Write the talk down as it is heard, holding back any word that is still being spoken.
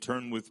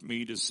turn with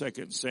me to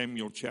 2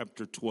 Samuel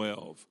chapter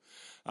 12.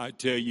 I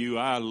tell you,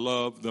 I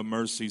love the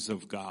mercies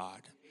of God.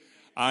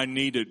 I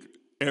need it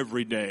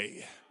every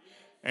day.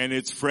 And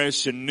it's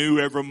fresh and new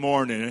every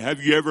morning.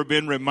 Have you ever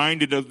been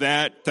reminded of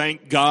that?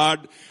 Thank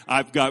God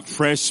I've got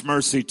fresh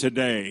mercy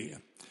today.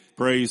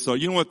 Praise the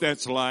Lord. You know what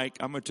that's like?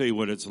 I'm going to tell you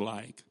what it's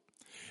like.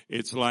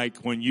 It's like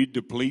when you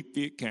deplete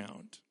the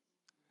account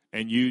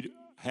and you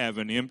have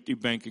an empty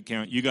bank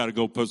account, you got to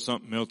go put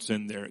something else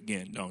in there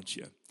again, don't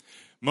you?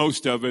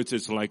 Most of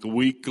it's like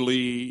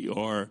weekly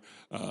or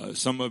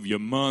some of you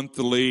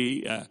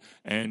monthly.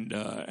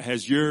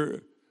 Has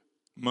your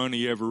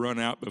money ever run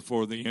out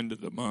before the end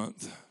of the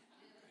month?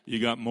 You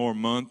got more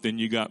month than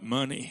you got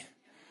money.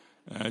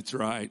 That's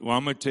right. Well,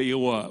 I'm going to tell you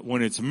what.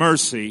 When it's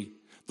mercy,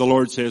 the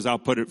Lord says, I'll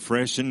put it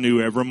fresh and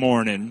new every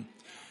morning.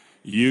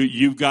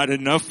 You've got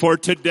enough for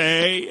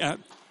today.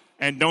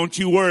 And don't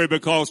you worry,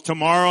 because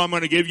tomorrow I'm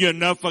going to give you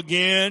enough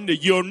again.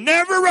 You'll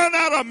never run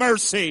out of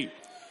mercy.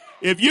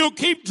 If you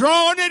keep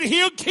drawing it,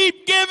 He'll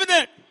keep giving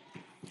it.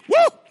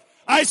 Woo!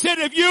 I said,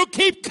 if you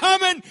keep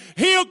coming,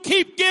 He'll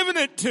keep giving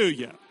it to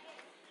you.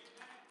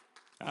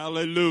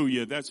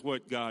 Hallelujah. That's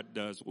what God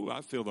does. Ooh,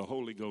 I feel the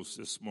Holy Ghost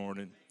this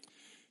morning.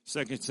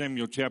 2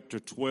 Samuel chapter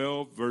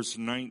 12, verse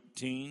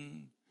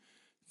 19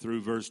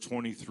 through verse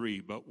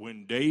 23. But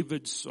when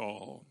David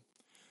saw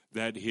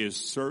that his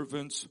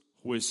servants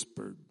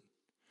whispered,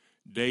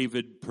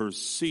 David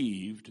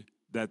perceived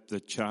that the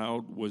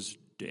child was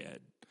dead.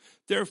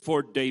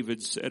 Therefore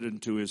David said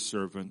unto his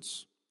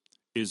servants,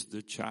 Is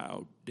the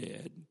child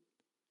dead?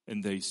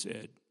 And they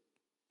said,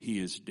 He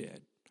is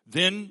dead.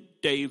 Then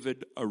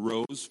David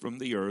arose from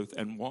the earth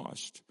and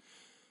washed,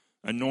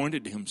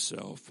 anointed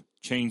himself,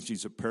 changed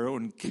his apparel,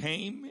 and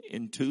came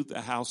into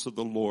the house of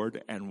the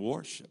Lord and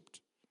worshipped.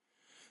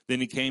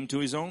 Then he came to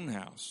his own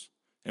house,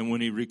 and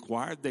when he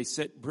required, they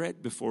set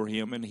bread before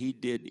him, and he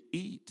did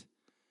eat.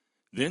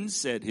 Then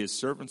said his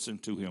servants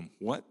unto him,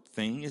 What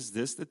thing is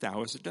this that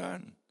thou hast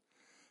done?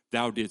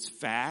 Thou didst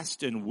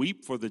fast and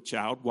weep for the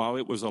child while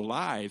it was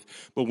alive,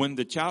 but when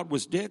the child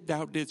was dead,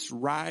 thou didst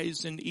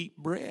rise and eat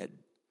bread.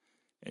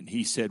 And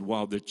he said,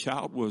 While the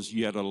child was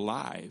yet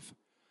alive,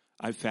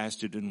 I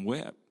fasted and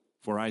wept.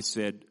 For I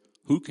said,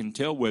 Who can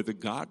tell whether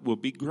God will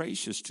be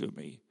gracious to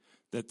me,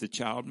 that the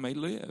child may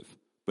live?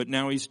 But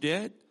now he's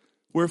dead.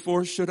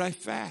 Wherefore should I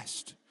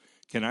fast?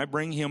 Can I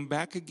bring him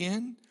back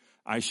again?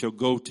 I shall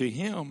go to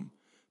him,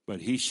 but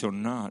he shall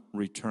not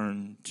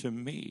return to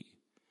me.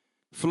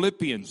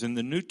 Philippians in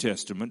the New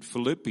Testament,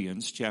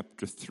 Philippians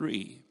chapter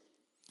 3,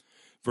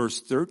 verse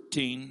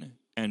 13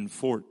 and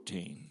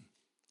 14.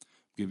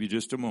 Give you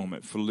just a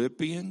moment.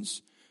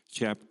 Philippians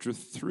chapter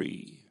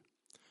 3,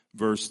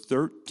 verse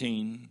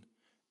 13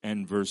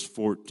 and verse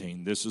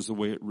 14. This is the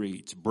way it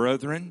reads.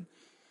 Brethren,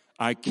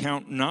 I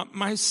count not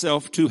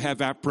myself to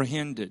have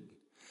apprehended,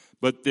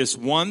 but this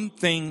one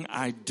thing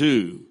I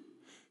do,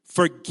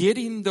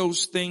 forgetting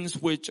those things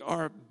which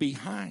are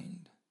behind,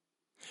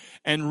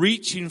 and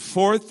reaching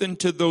forth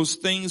into those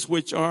things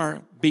which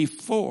are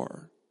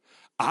before,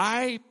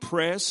 I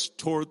press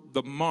toward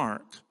the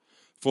mark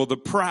for the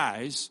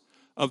prize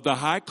of the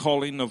high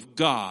calling of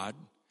God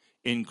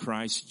in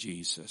Christ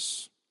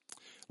Jesus.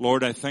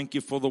 Lord, I thank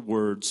you for the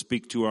word.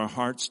 Speak to our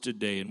hearts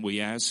today, and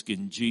we ask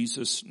in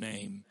Jesus'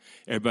 name.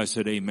 Everybody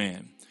said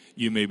amen.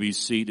 You may be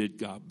seated.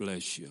 God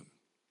bless you.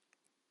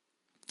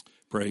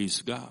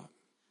 Praise God.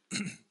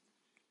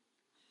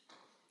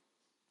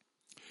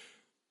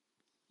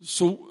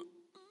 So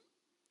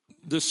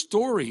the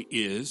story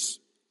is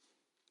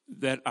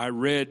that I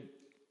read,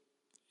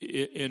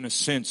 in a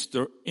sense,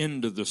 the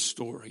end of the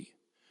story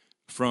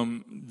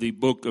from the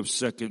book of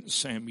 2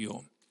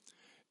 Samuel.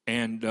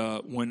 And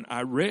when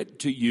I read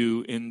to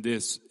you in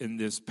this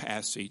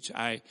passage,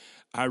 I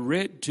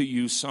read to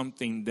you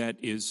something that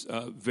is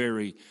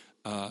very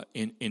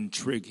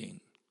intriguing.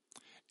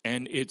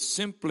 And it's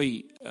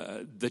simply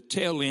the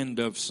tail end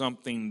of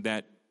something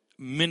that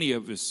many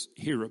of us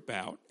hear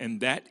about,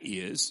 and that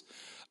is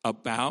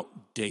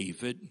about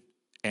David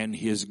and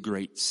his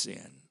great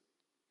sin.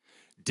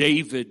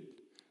 David,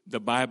 the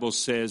Bible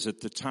says,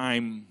 at the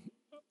time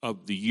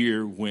of the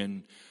year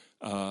when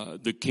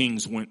the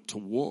kings went to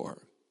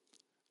war,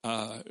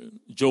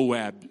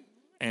 Joab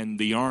and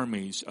the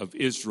armies of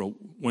Israel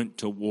went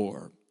to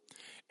war,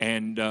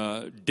 and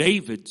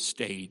David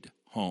stayed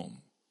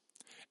home.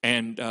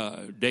 And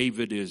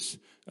David is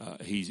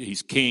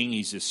he's king,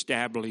 he's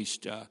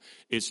established.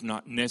 It's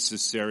not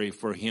necessary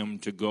for him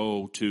to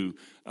go to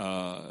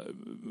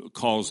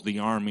cause the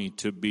army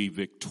to be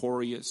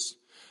victorious.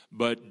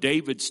 But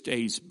David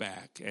stays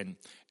back,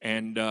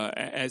 and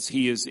as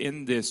he is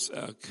in this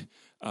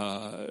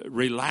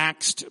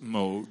relaxed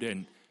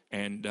mode,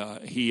 and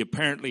he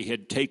apparently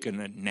had taken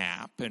a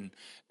nap, and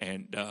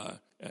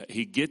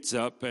he gets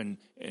up and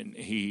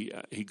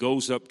he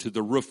goes up to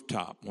the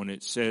rooftop. When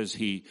it says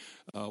he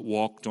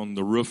walked on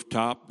the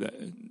rooftop,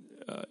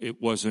 it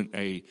wasn't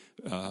a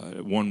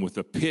one with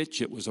a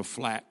pitch; it was a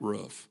flat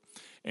roof,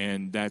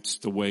 and that's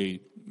the way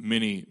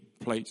many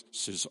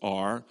places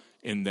are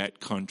in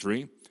that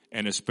country.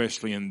 and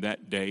especially in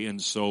that day.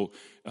 And so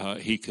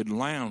he could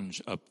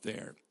lounge up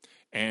there.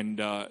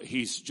 And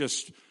he's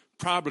just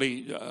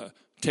probably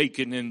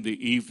taken in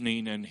the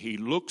evening, and he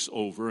looks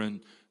over,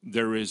 and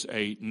there is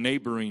a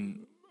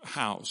neighboring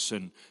house,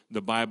 and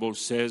the Bible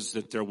says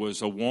that there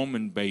was a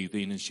woman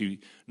bathing, and she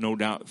no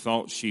doubt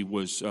thought she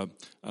was,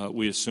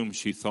 we assume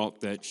she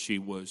thought that she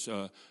was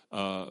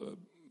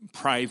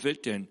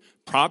private, and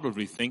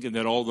probably thinking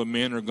that all the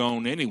men are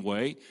gone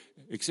anyway,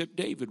 except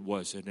David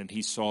wasn't. And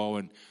he saw,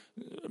 and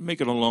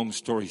making a long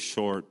story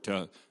short,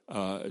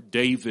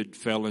 David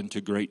fell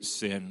into great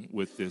sin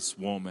with this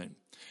woman,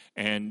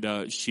 and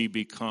she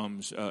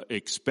becomes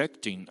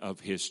expecting of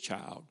his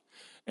child.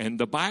 And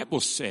the Bible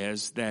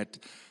says that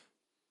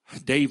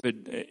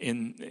David,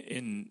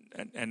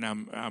 and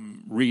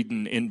I'm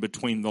reading in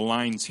between the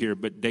lines here,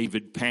 but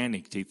David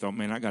panicked. He thought,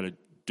 man, I got to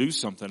do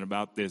something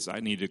about this. I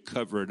need to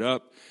cover it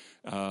up.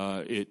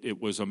 It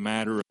was a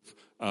matter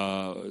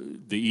of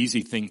the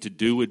easy thing to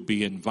do would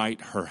be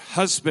invite her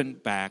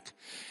husband back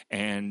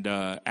and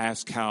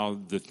ask how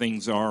the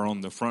things are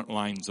on the front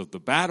lines of the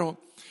battle,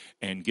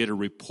 and get a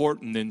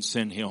report, and then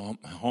send him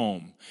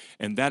home.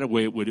 And that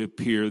way it would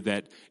appear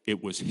that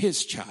it was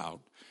his child,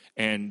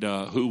 and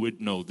who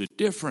would know the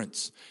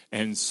difference.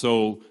 And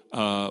so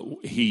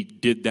he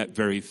did that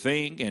very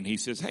thing, and he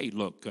says, hey,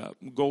 look,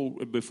 go,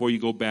 before you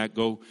go back,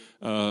 go,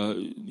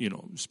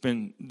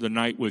 spend the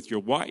night with your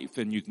wife,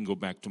 and you can go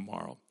back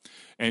tomorrow.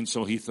 And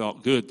so he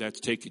thought, good,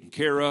 that's taken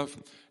care of,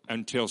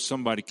 until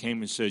somebody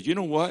came and said, you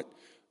know what?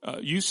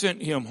 You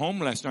sent him home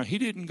last night. He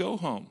didn't go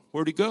home.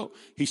 Where'd he go?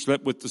 He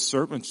slept with the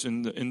servants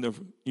in the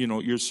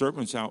your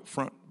servants out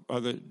front by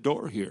the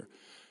door here.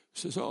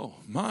 He says, oh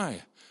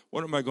my,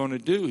 what am I going to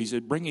do? He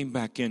said, bring him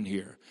back in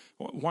here.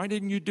 Why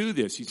didn't you do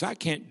this? He said, I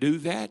can't do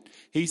that.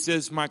 He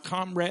says, my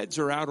comrades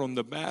are out on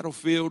the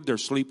battlefield. They're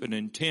sleeping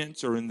in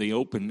tents or in the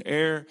open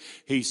air.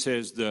 He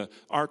says, the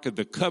Ark of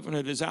the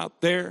Covenant is out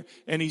there.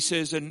 And he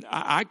says, and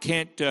I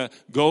can't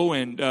go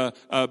and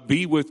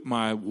be with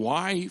my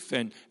wife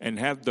and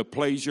have the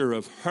pleasure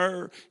of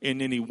her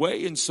in any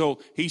way. And so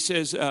he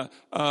says,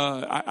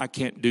 I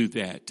can't do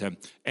that.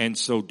 And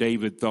so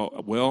David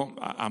thought, well,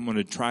 I'm going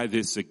to try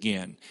this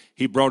again.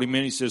 He brought him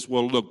in. He says,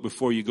 well, look,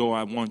 before you go,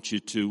 I want you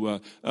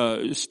to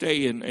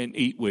stay and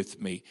eat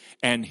with me.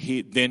 And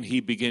then he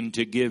began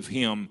to give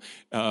him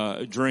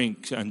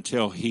drink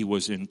until he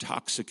was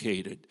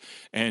intoxicated.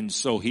 And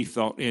so he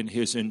thought, in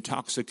his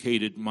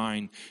intoxicated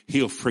mind,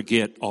 he'll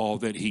forget all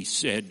that he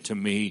said to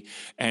me,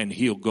 and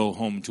he'll go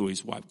home to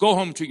his wife. Go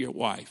home to your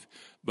wife.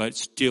 But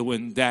still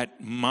in that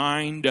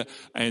mind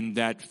and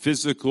that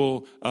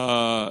physical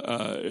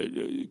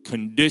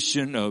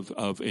condition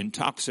of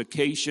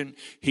intoxication,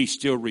 he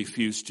still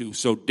refused to.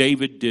 So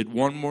David did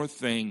one more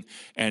thing,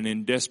 and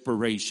in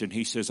desperation,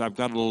 he says, I've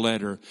got a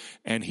letter.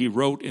 And he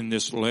wrote in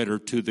this letter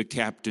to the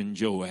captain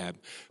Joab,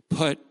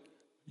 put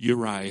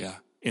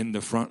Uriah in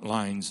the front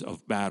lines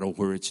of battle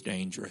where it's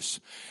dangerous.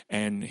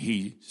 And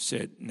he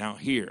said, now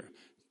here,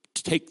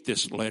 take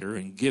this letter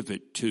and give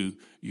it to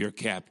your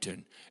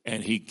captain.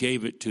 And he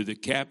gave it to the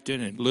captain,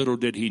 and little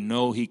did he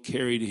know he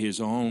carried his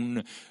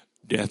own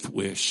death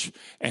wish.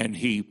 And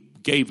he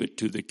gave it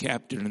to the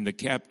captain, and the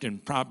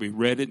captain probably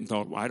read it and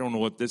thought, well, I don't know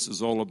what this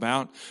is all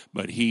about.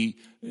 But he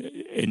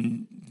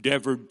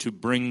endeavored to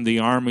bring the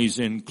armies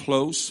in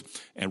close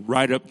and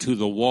right up to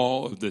the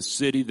wall of the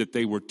city that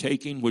they were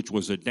taking, which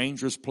was a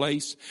dangerous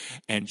place.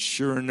 And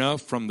sure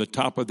enough, from the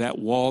top of that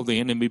wall, the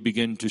enemy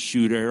began to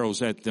shoot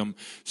arrows at them.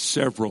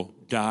 Several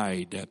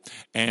died.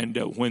 And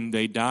when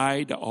they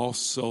died,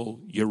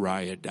 also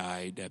Uriah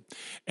died.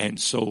 And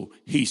so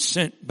he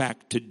sent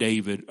back to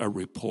David a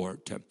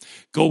report.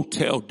 Go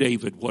tell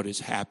David what has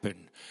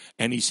happened.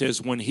 And he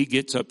says, when he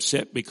gets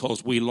upset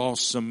because we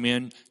lost some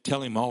men,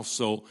 tell him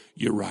also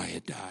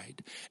Uriah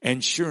died.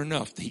 And sure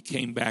enough, he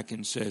came back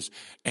and says,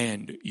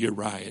 and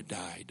Uriah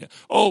died.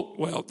 Oh,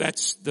 well,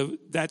 that's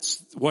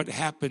what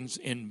happens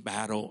in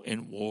battle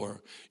and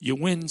war. You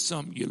win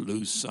some, you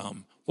lose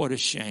some. What a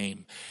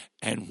shame.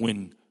 And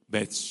when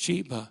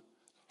Bathsheba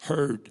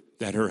heard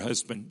that her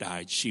husband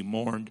died, she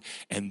mourned.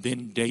 And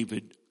then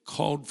David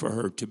called for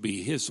her to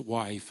be his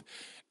wife.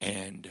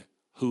 And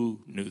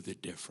who knew the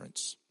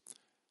difference?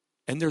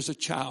 And there's a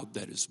child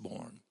that is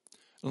born.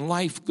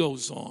 Life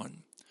goes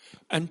on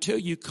until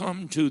you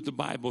come to, the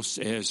Bible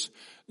says,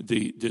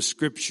 the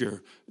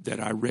scripture that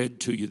I read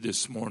to you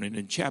this morning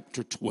in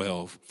chapter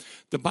 12.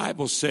 The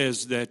Bible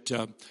says that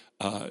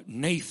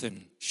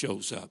Nathan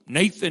shows up.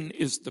 Nathan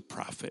is the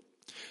prophet.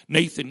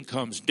 Nathan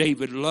comes.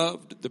 David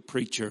loved the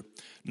preacher.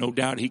 No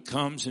doubt he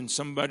comes and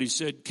somebody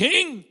said,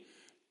 King,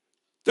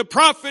 the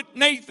prophet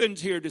Nathan's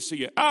here to see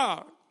you.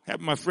 Have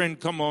my friend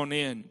come on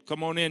in.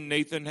 Come on in,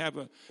 Nathan. Have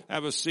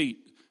a seat.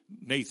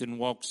 Nathan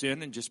walks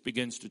in and just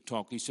begins to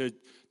talk. He said,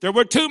 there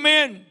were two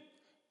men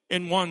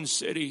in one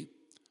city.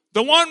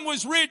 The one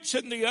was rich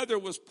and the other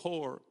was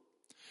poor.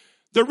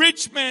 The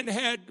rich man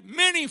had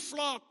many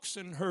flocks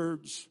and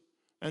herds,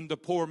 and the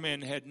poor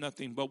man had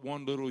nothing but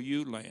one little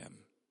ewe lamb.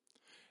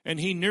 And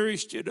he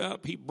nourished it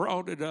up. He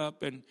brought it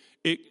up, and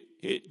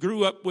it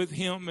grew up with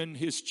him and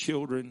his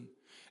children.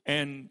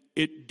 and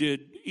it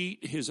did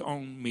eat his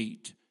own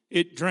meat.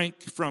 It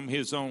drank from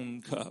his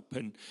own cup,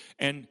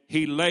 and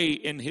he lay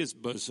in his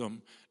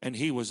bosom, and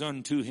he was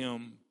unto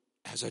him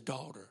as a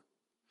daughter.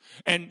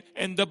 And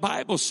the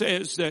Bible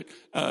says that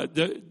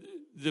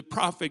the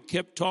prophet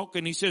kept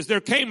talking. He says,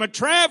 there came a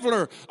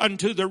traveler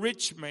unto the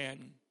rich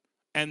man,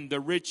 and the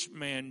rich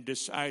man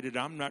decided,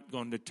 I'm not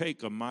going to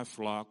take of my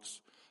flocks.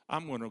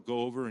 I'm going to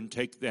go over and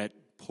take that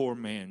poor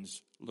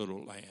man's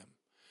little lamb.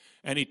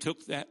 And he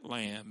took that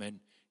lamb and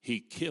he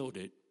killed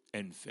it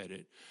and fed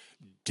it.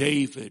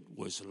 David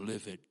was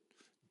livid.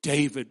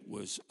 David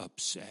was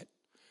upset.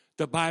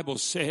 The Bible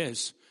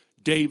says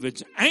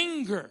David's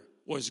anger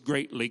was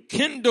greatly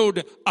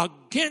kindled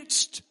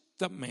against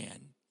the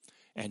man.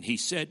 And he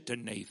said to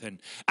Nathan,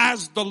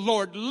 as the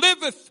Lord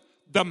liveth,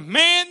 the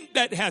man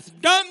that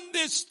hath done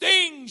this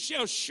thing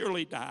shall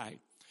surely die,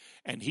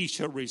 and he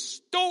shall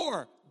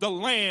restore the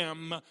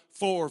lamb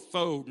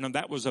fourfold. Now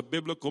that was a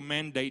biblical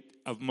mandate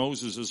of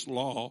Moses'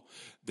 law,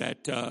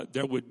 that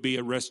there would be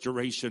a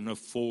restoration of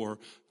 4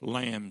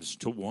 lambs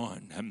to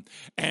 1.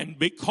 And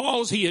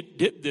because he had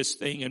did this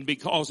thing, and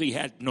because he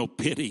had no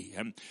pity,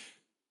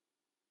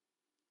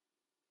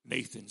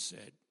 Nathan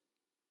said,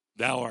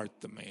 thou art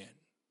the man.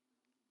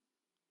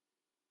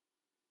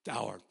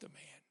 Thou art the man.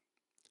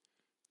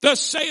 Thus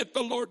saith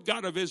the Lord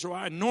God of Israel,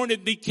 I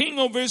anointed thee king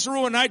over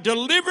Israel, and I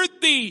delivered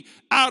thee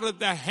out of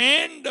the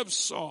hand of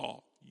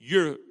Saul.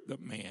 You're the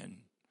man.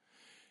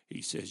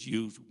 He says,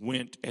 you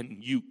went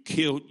and you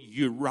killed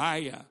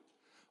Uriah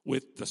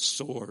with the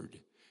sword,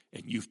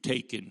 and you've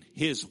taken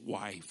his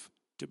wife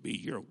to be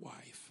your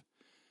wife.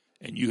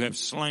 And you have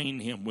slain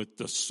him with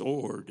the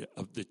sword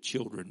of the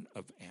children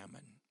of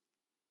Ammon.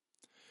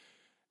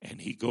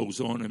 And he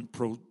goes on and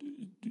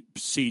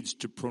proceeds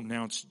to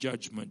pronounce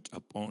judgment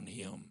upon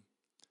him.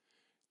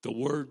 The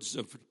words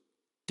of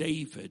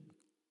David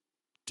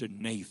to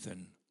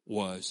Nathan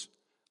was,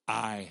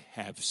 I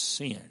have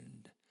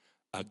sinned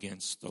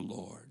against the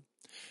Lord.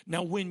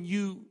 Now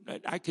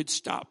I could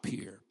stop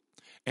here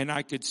and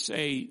I could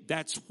say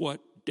that's what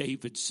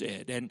David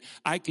said. And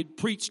I could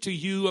preach to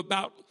you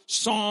about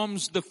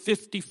Psalms, the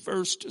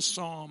 51st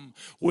Psalm,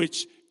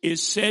 which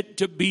is said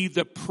to be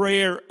the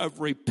prayer of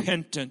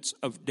repentance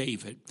of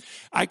David.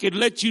 I could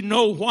let you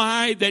know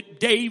why that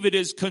David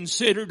is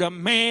considered a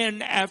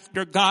man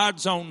after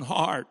God's own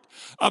heart.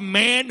 A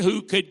man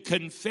who could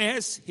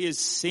confess his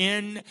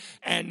sin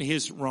and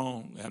his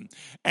wrong.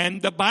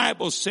 And the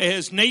Bible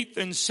says,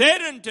 Nathan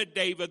said unto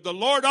David, the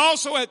Lord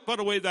also hath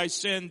put away thy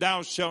sin,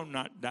 thou shalt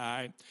not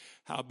die.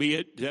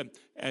 Howbeit,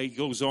 he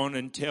goes on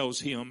and tells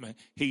him,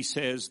 he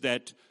says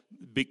that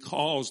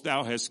because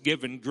thou hast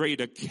given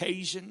great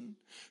occasion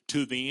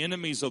to the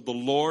enemies of the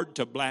Lord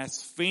to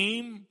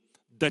blaspheme,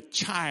 the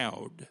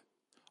child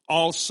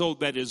also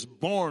that is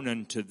born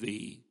unto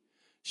thee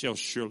shall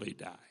surely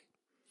die.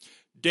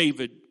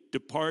 David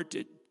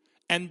departed,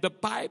 and the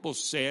Bible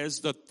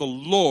says that the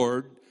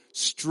Lord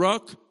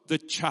struck the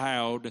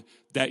child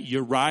that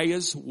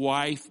Uriah's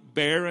wife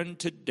bare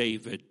unto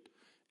David,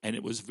 and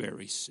it was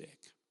very sick.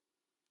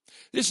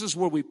 This is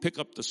where we pick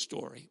up the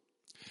story.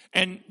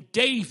 And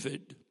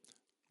David,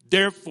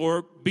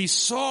 therefore,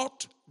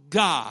 besought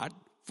God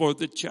for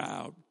the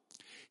child.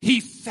 He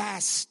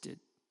fasted.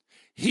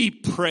 He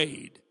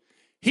prayed.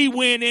 He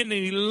went in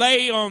and he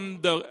lay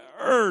on the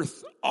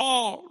earth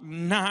all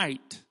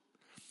night.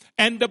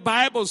 And the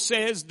Bible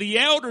says the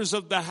elders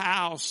of the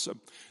house,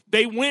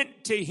 they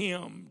went to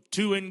him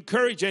to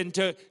encourage and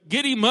to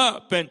get him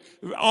up and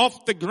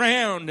off the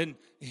ground, and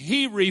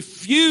he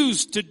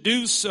refused to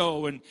do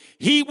so, and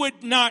he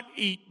would not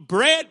eat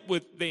bread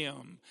with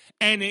them.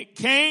 And it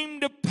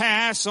came to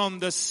pass on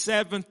the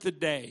 7th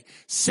day.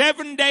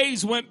 7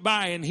 days went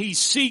by and he's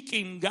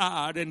seeking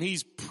God and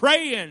he's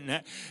praying.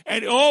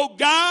 And oh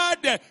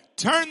God,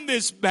 turn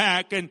this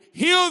back and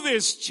heal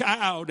this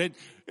child.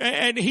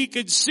 And he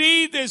could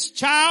see this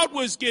child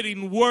was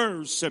getting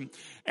worse.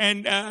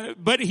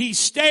 But he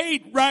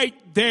stayed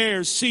right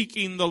there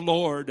seeking the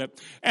Lord.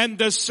 And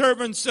the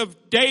servants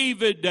of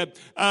David,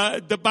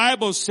 the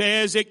Bible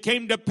says it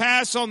came to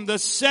pass on the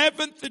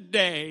 7th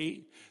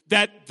day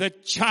that the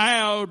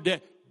child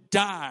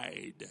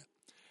died.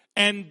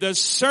 And the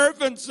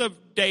servants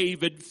of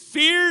David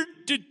feared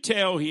to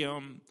tell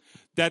him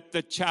that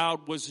the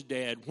child was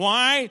dead.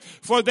 Why?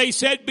 For they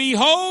said,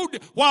 behold,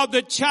 while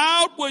the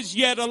child was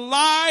yet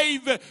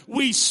alive,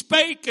 we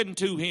spake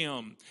unto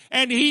him,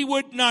 and he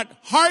would not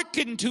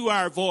hearken to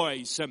our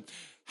voice.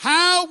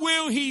 How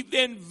will he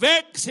then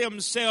vex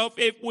himself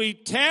if we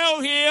tell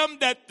him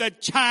that the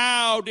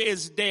child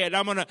is dead?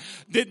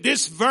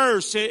 This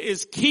verse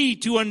is key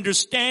to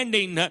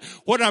understanding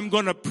what I'm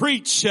going to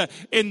preach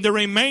in the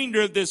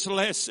remainder of this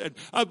lesson,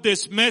 of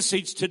this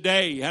message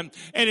today. And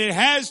it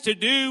has to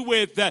do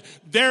with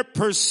their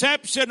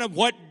perception of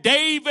what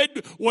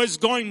David was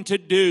going to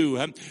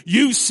do.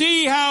 You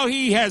see how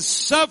he has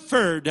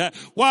suffered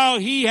while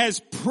he has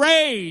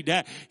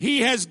prayed. He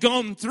has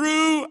gone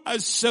through a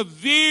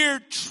severe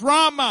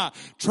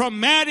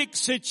traumatic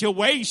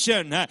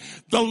situation,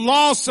 the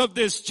loss of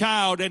this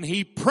child. And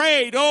he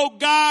prayed, oh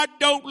God,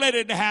 don't let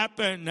it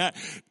happen.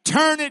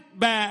 Turn it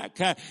back.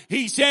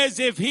 He says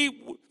if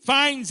he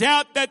finds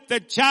out that the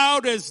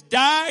child has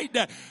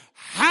died,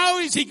 how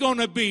is he going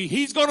to be?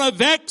 He's going to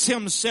vex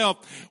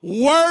himself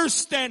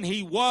worse than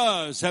he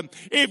was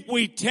if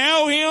we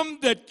tell him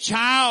the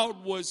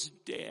child was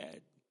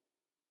dead.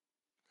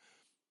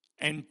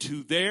 And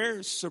to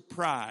their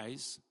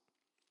surprise,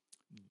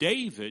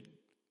 David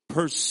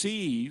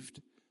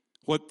perceived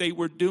what they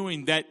were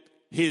doing, that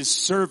his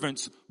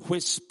servants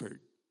whispered.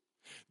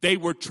 They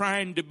were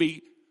trying to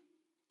be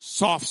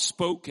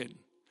soft-spoken.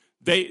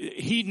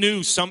 He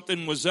knew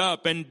something was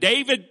up, and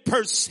David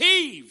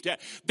perceived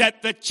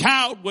that the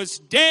child was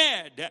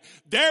dead.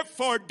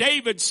 Therefore,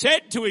 David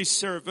said to his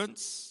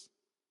servants,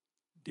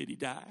 did he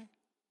die?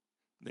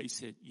 They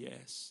said,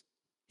 yes,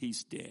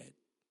 he's dead.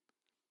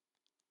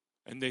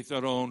 And they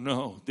thought, oh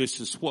no,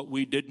 this is what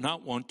we did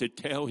not want to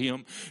tell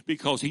him,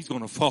 because he's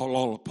going to fall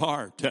all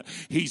apart.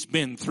 He's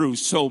been through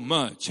so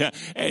much,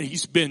 and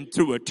he's been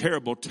through a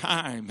terrible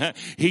time.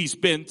 He's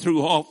been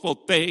through awful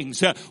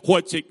things.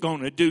 What's it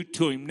going to do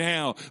to him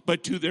now?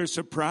 But to their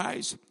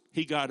surprise,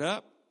 he got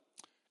up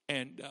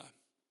and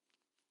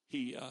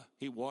he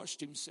washed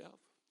himself,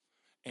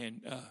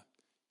 and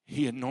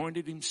he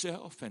anointed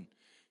himself, and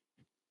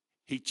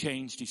he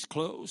changed his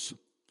clothes,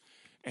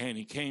 and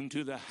he came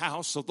to the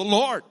house of the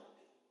Lord.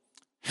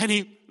 And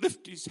he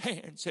lifted his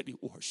hands and he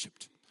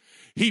worshiped.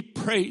 He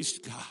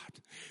praised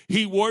God.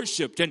 He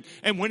worshiped.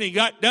 And when he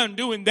got done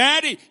doing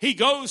that, he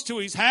goes to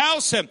his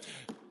house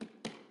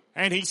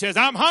and he says,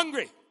 I'm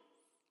hungry.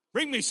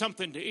 Bring me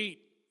something to eat.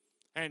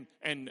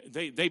 And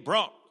they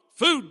brought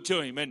food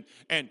to him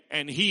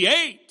and he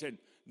ate. And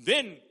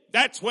then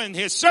that's when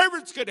his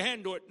servants could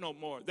handle it no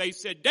more. They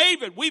said,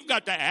 David, we've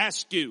got to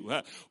ask you,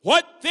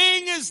 what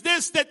thing is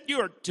this that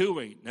you're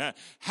doing?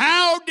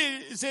 How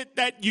is it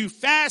that you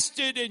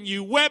fasted and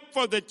you wept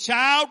for the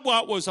child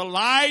while it was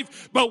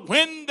alive, but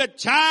when the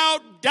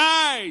child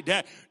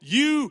died,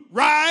 you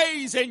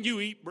rise and you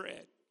eat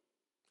bread?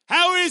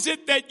 How is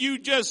it that you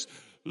just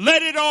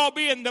let it all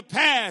be in the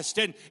past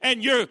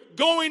and you're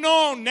going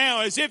on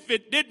now as if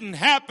it didn't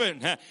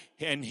happen?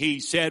 And he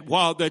said,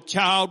 while the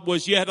child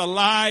was yet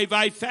alive,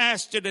 I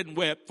fasted and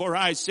wept, for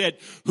I said,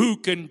 who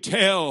can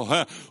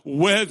tell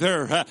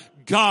whether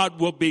God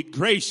will be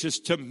gracious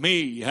to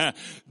me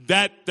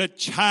that the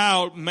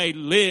child may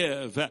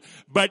live?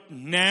 But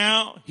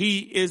now he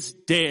is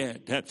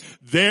dead.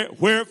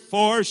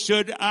 Wherefore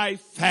should I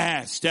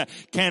fast?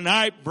 Can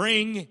I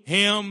bring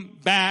him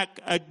back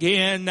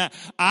again?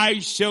 I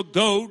shall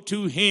go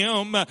to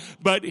him,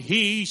 but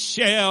he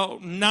shall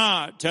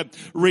not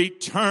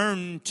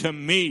return to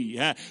me.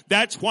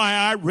 That's why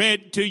I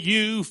read to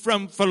you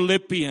from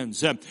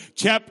Philippians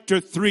chapter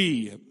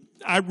 3.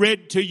 I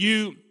read to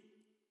you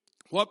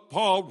what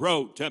Paul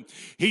wrote.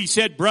 He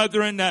said,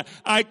 brethren,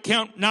 I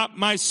count not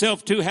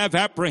myself to have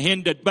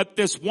apprehended, but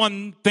this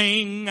one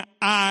thing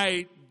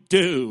I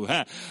do.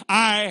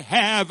 I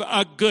have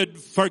a good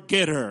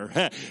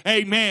forgetter.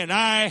 Amen.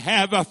 I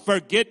have a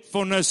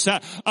forgetfulness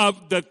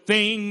of the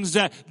things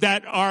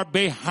that are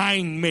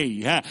behind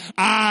me.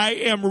 I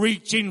am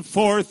reaching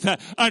forth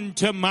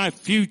unto my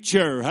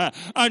future,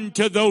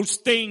 unto those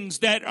things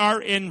that are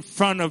in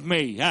front of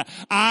me.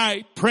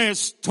 I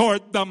press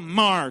toward the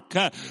mark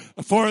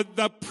for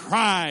the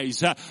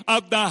prize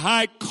of the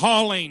high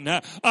calling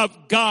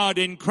of God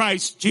in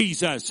Christ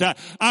Jesus.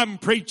 I'm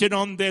preaching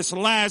on this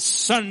last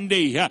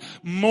Sunday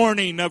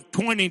morning of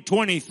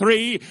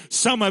 2023.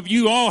 Some of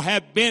you all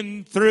have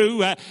been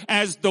through,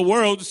 as the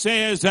world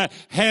says,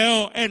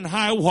 hell and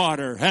high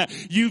water.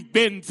 You've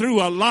been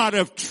through a lot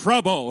of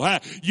trouble.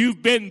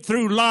 You've been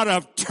through a lot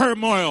of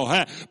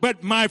turmoil.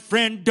 But my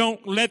friend,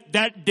 don't let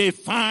that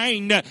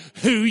define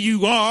who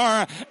you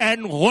are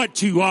and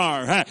what you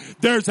are.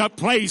 There's a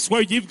place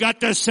where you've got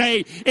to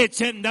say,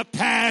 it's in the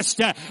past.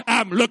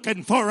 I'm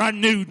looking for a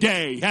new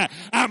day.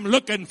 I'm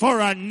looking for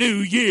a new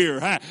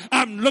year.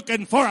 I'm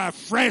looking for a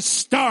fresh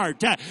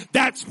start.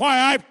 That's why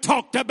I've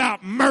talked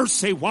about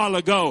mercy a while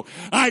ago.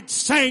 I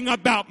sang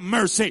about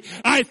mercy.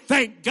 I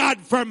thank God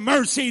for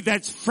mercy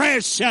that's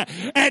fresh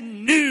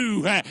and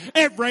new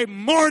every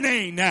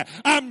morning.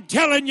 I'm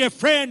telling you,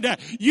 friend,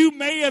 you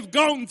may have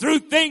gone through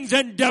things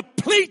and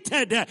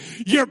depleted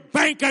your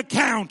bank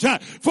account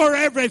for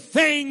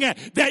everything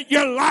that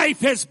your life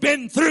has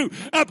been through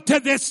up to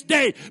this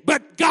day.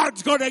 But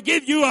God's going to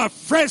give you a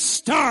fresh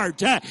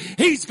start.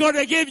 He's going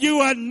to give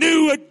you a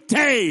new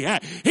day.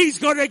 He's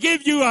going to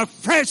give you a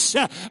fresh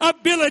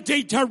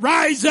ability to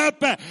rise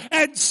up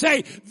and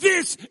say,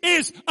 this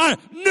is a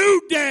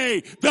new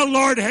day the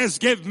Lord has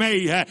given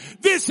me.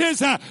 This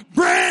is a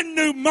brand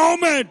new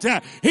moment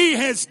He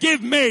has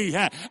given me.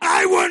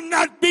 I will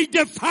not be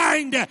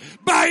defined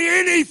by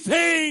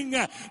anything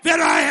that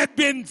I have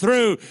been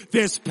through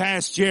this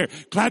past year.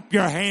 Clap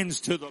your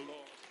hands to the Lord.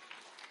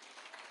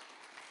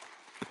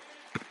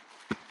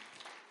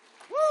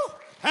 Woo!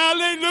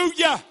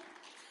 Hallelujah.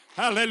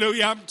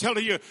 Hallelujah. I'm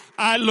telling you,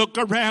 I look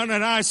around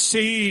and I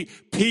see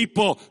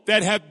people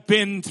that have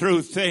been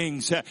through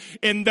things.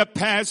 In the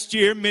past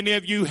year, many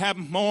of you have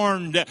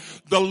mourned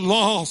the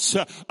loss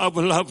of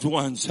loved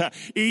ones.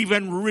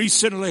 Even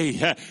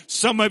recently,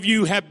 some of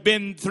you have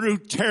been through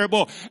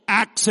terrible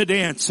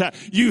accidents.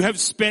 You have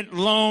spent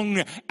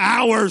long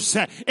hours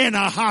in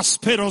a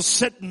hospital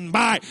sitting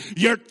by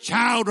your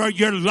child or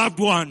your loved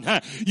one.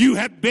 You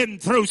have been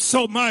through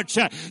so much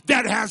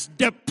that has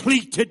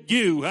depleted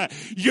you.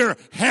 Your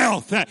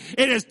health,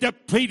 it has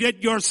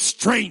depleted your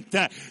strength.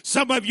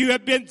 Some of you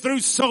have been through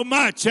so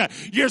much.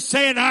 You're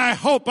saying, I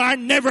hope I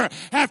never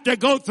have to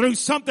go through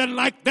something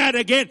like that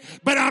again.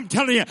 But I'm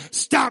telling you,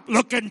 stop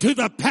looking to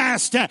the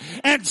past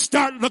and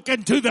start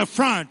looking to the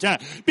front.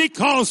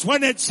 Because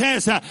when it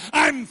says,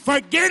 I'm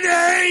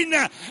forgetting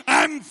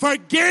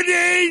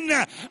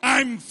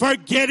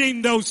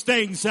those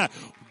things.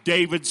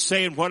 David's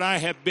saying, what I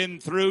have been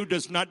through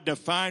does not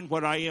define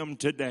what I am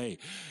today.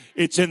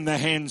 It's in the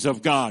hands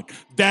of God.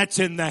 That's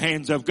in the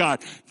hands of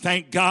God.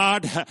 Thank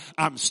God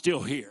I'm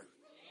still here.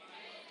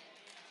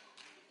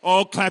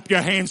 Oh, clap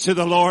your hands to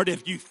the Lord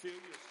if you feel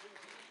yourself.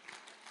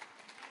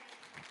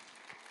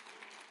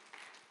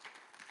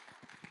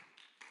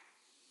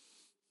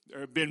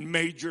 There have been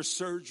major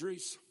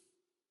surgeries.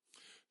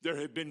 There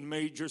have been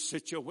major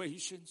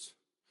situations.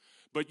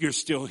 But you're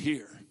still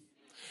here.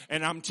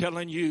 And I'm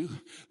telling you,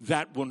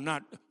 that will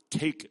not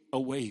take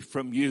away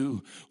from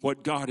you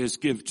what God has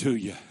given to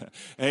you.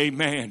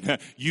 Amen.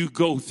 You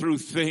go through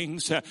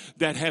things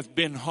that have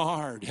been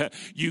hard.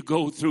 You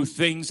go through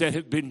things that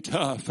have been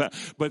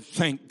tough. But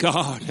thank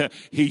God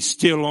He's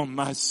still on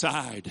my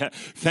side.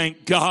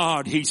 Thank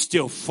God He's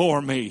still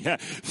for me.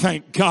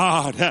 Thank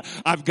God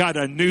I've got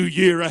a new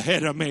year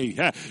ahead of me.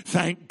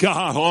 Thank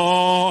God.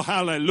 Oh,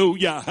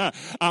 hallelujah.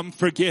 I'm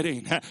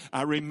forgetting.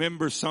 I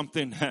remember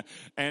something,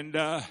 and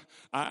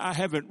I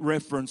haven't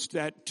referenced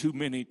that too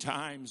many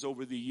times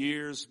over the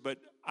years, but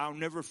I'll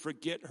never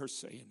forget her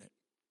saying it.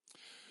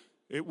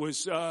 It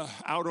was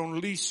out on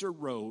Lisa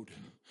Road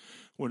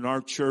when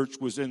our church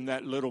was in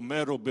that little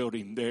metal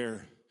building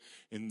there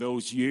in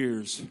those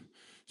years.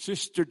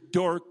 Sister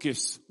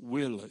Dorcas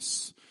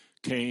Willis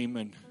came,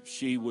 and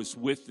she was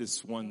with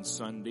us one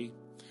Sunday.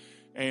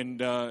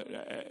 And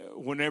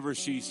whenever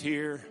she's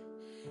here,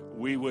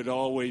 we would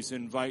always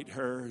invite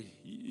her.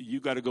 You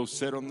got to go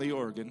sit on the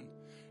organ.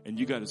 And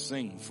you got to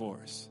sing for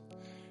us.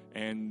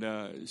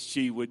 And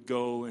she would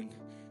go and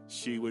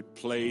she would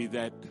play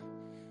that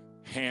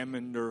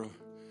Hammond or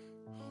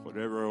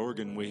whatever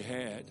organ we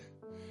had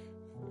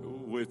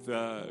with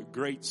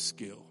great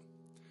skill.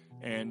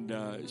 And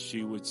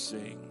she would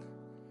sing.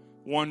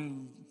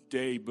 One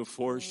day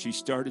before she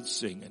started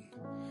singing,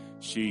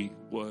 she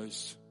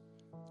was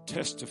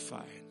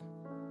testifying.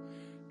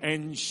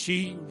 And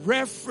she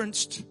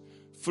referenced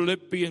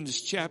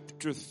Philippians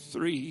chapter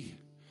 3.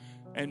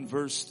 And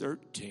verse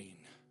 13.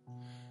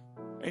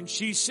 And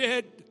she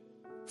said,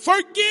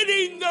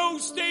 forgetting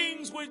those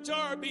things which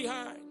are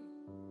behind.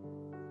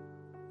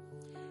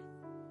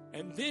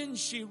 And then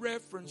she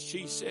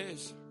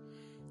says,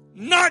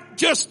 not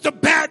just the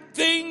bad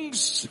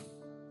things.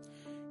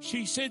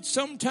 She said,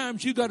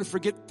 sometimes you got to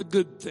forget the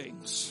good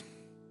things.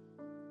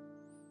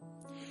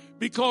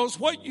 Because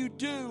what you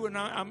do, and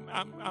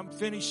I'm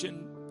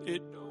finishing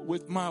it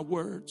with my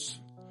words.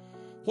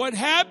 What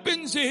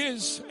happens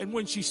is, and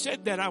when she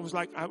said that, I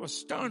was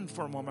stunned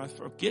for a moment,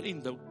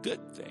 forgetting the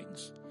good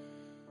things.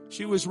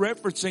 She was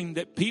referencing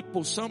that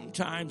people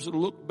sometimes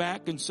look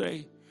back and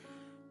say,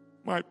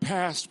 my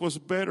past was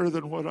better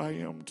than what I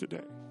am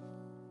today.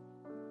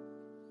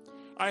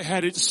 I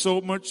had it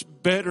so much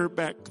better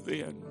back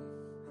then.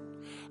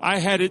 I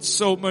had it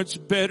so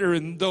much better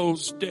in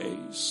those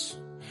days.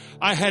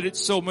 I had it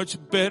so much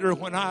better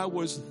when I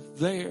was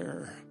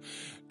there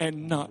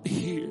and not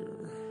here.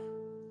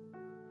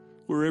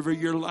 Wherever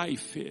your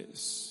life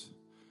is.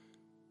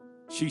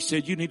 She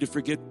said, you need to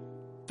forget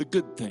the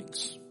good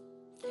things.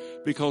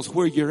 Because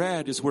where you're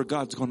at is where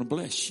God's going to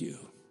bless you.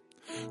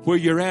 Where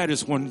you're at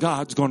is when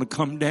God's going to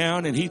come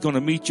down and He's going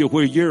to meet you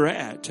where you're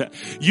at.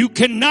 You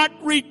cannot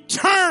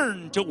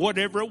return to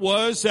whatever it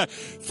was.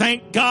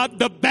 Thank God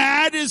the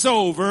bad is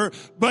over.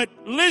 But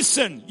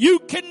listen, you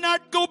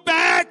cannot go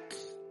back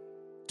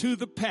to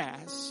the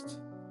past,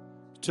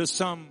 to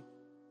some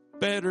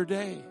better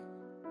day.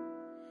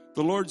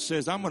 The Lord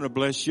says, I'm going to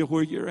bless you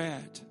where you're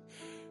at.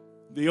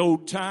 The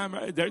old time,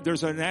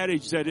 there's an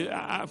adage that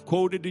I've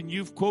quoted and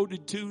you've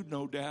quoted too,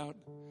 no doubt.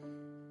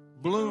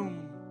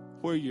 Bloom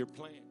where you're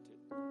planted.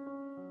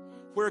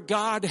 Where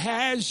God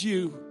has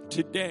you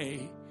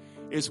today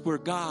is where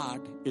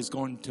God is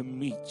going to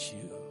meet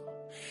you.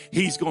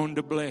 He's going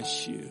to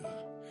bless you.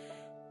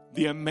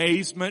 The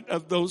amazement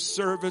of those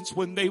servants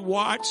when they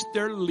watched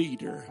their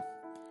leader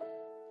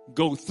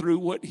go through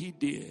what he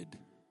did.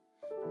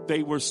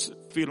 They were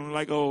feeling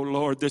like, oh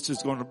Lord, this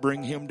is going to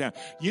bring him down.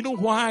 You know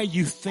why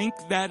you think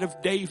that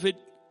of David's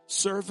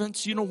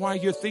servants? You know why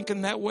you're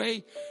thinking that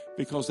way?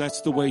 Because that's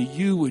the way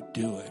you would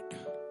do it.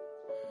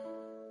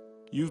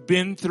 You've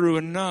been through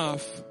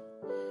enough.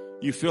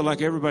 You feel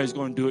like everybody's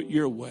going to do it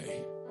your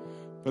way.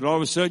 But all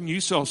of a sudden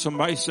you saw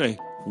somebody say,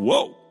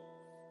 whoa,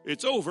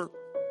 It's over.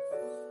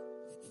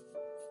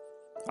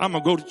 I'm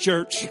going to go to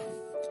church.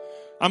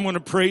 I'm going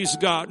to praise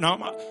God.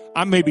 Now,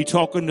 I may be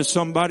talking to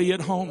somebody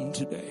at home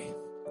today.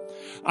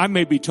 I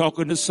may be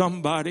talking to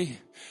somebody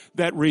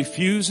that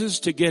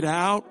refuses to get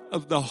out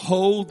of the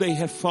hole they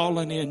have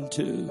fallen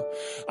into.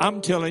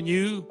 I'm telling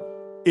you,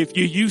 if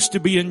you used to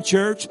be in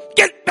church,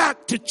 get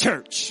back to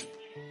church.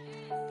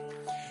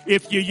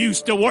 If you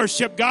used to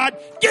worship God,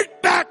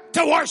 get back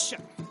to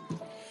worship.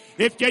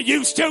 If you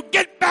used to,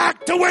 get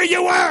back to where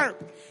you were.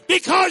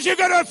 Because you're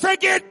going to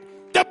forget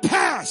the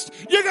past.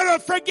 You're going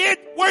to forget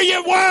where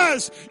you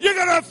was. You're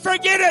going to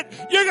forget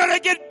it. You're going to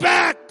get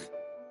back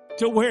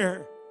to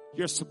where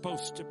you're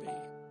supposed to be.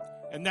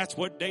 And that's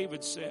what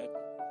David said.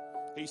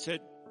 He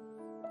said,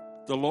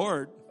 the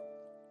Lord,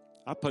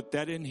 I put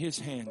that in his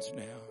hands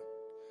now.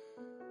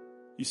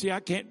 You see, I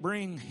can't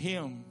bring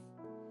him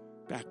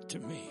back to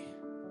me.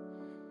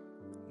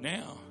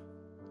 Now,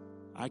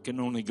 I can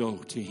only go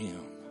to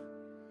him.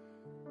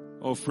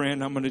 Oh,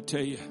 friend, I'm going to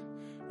tell you,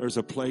 there's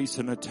a place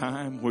and a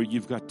time where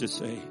you've got to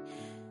say,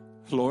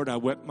 Lord, I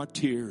wept my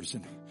tears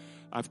and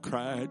I've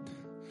cried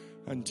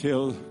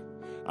until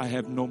I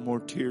have no more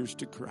tears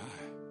to cry.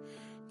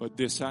 But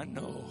this I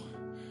know,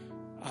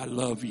 I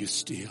love you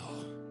still.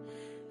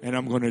 And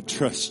I'm going to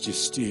trust you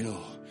still.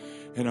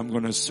 And I'm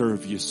going to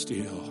serve you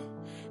still.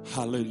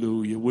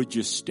 Hallelujah. Would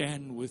you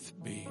stand with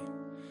me?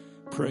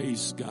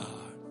 Praise God.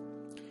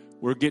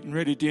 We're getting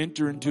ready to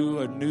enter into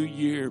a new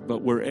year,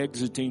 but we're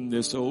exiting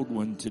this old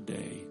one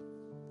today.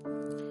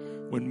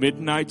 When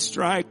midnight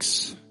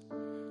strikes,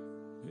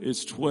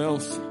 it's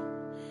 12th.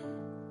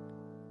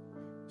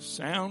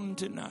 Sound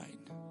tonight.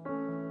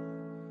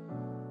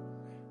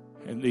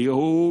 And the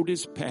old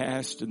is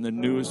past and the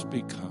new has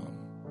become.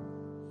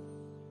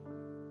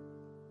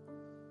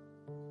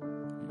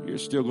 You're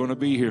still going to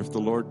be here if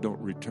the Lord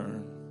don't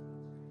return.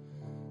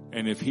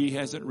 And if he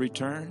hasn't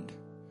returned,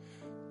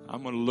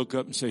 I'm going to look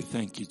up and say,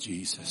 thank you,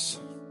 Jesus.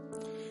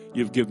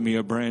 You've given me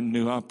a brand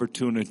new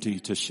opportunity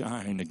to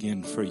shine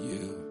again for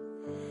you.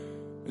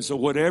 And so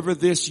whatever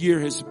this year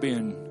has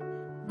been,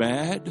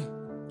 bad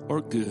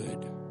or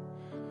good,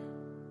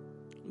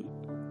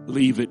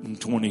 leave it in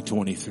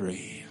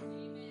 2023.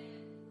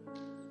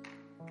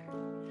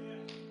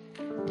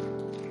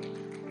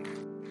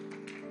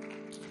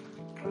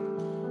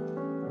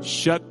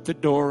 Shut the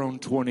door on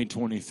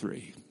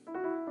 2023.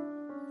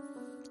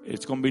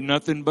 It's going to be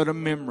nothing but a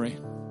memory.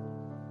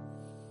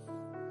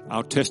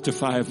 I'll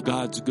testify of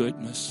God's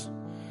goodness,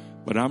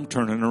 but I'm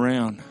turning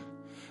around.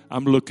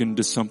 I'm looking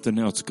to something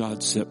else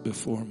God set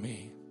before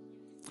me.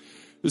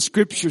 The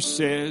scripture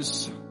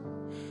says,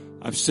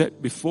 I've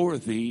set before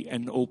thee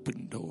an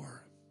open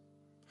door,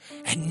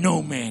 and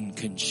no man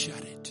can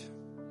shut it.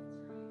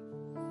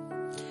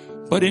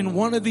 But in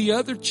one of the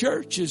other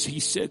churches, he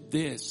said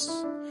this,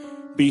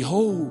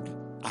 behold,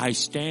 I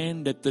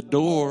stand at the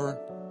door,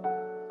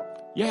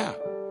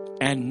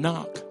 and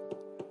knock.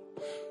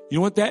 You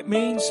know what that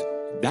means?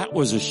 That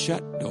was a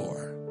shut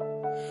door.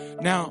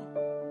 Now,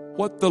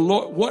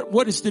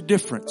 what is the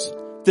difference?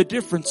 The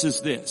difference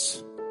is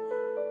this.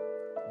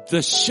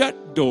 The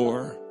shut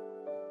door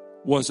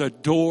was a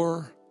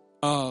door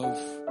of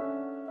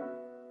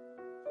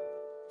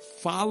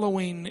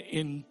following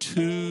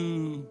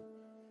into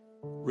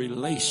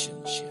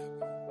relationship.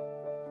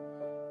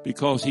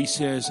 Because he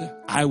says,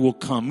 I will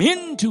come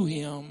into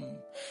him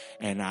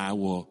and I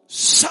will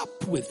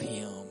sup with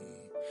him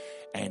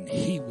and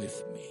he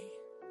with me.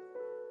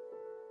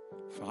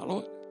 Follow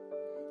it?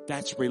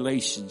 That's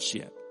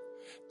relationship.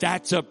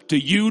 That's up to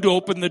you to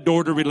open the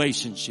door to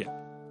relationship.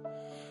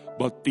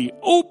 But the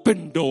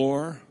open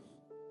door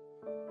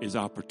is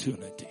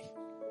opportunity.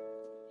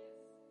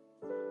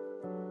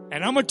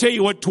 And I'm going to tell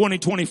you what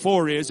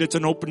 2024 is. It's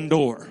an open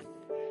door.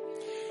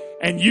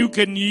 And you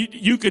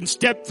can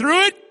step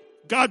through it.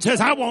 God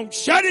says, I won't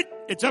shut it.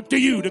 It's up to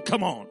you to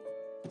come on.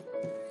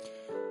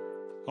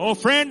 Oh,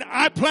 friend,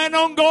 I plan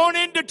on going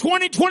into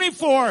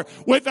 2024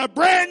 with a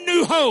brand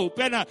new hope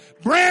and a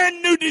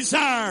brand new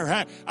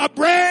desire, a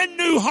brand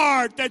new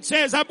heart that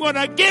says, I'm going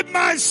to give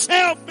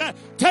myself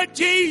to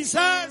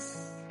Jesus.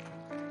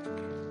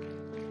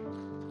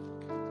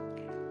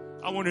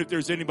 I wonder if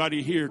there's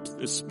anybody here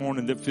this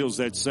morning that feels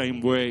that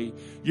same way.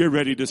 You're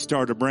ready to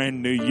start a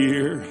brand new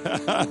year.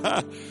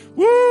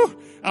 Woo!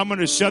 I'm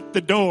going to shut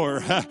the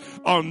door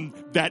on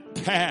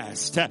that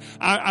past.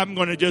 I'm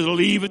going to just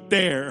leave it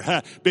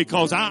there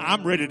because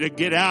I'm ready to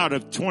get out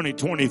of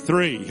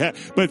 2023.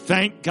 But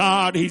thank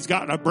God he's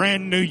got a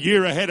brand new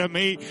year ahead of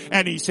me,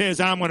 and he says I'm going to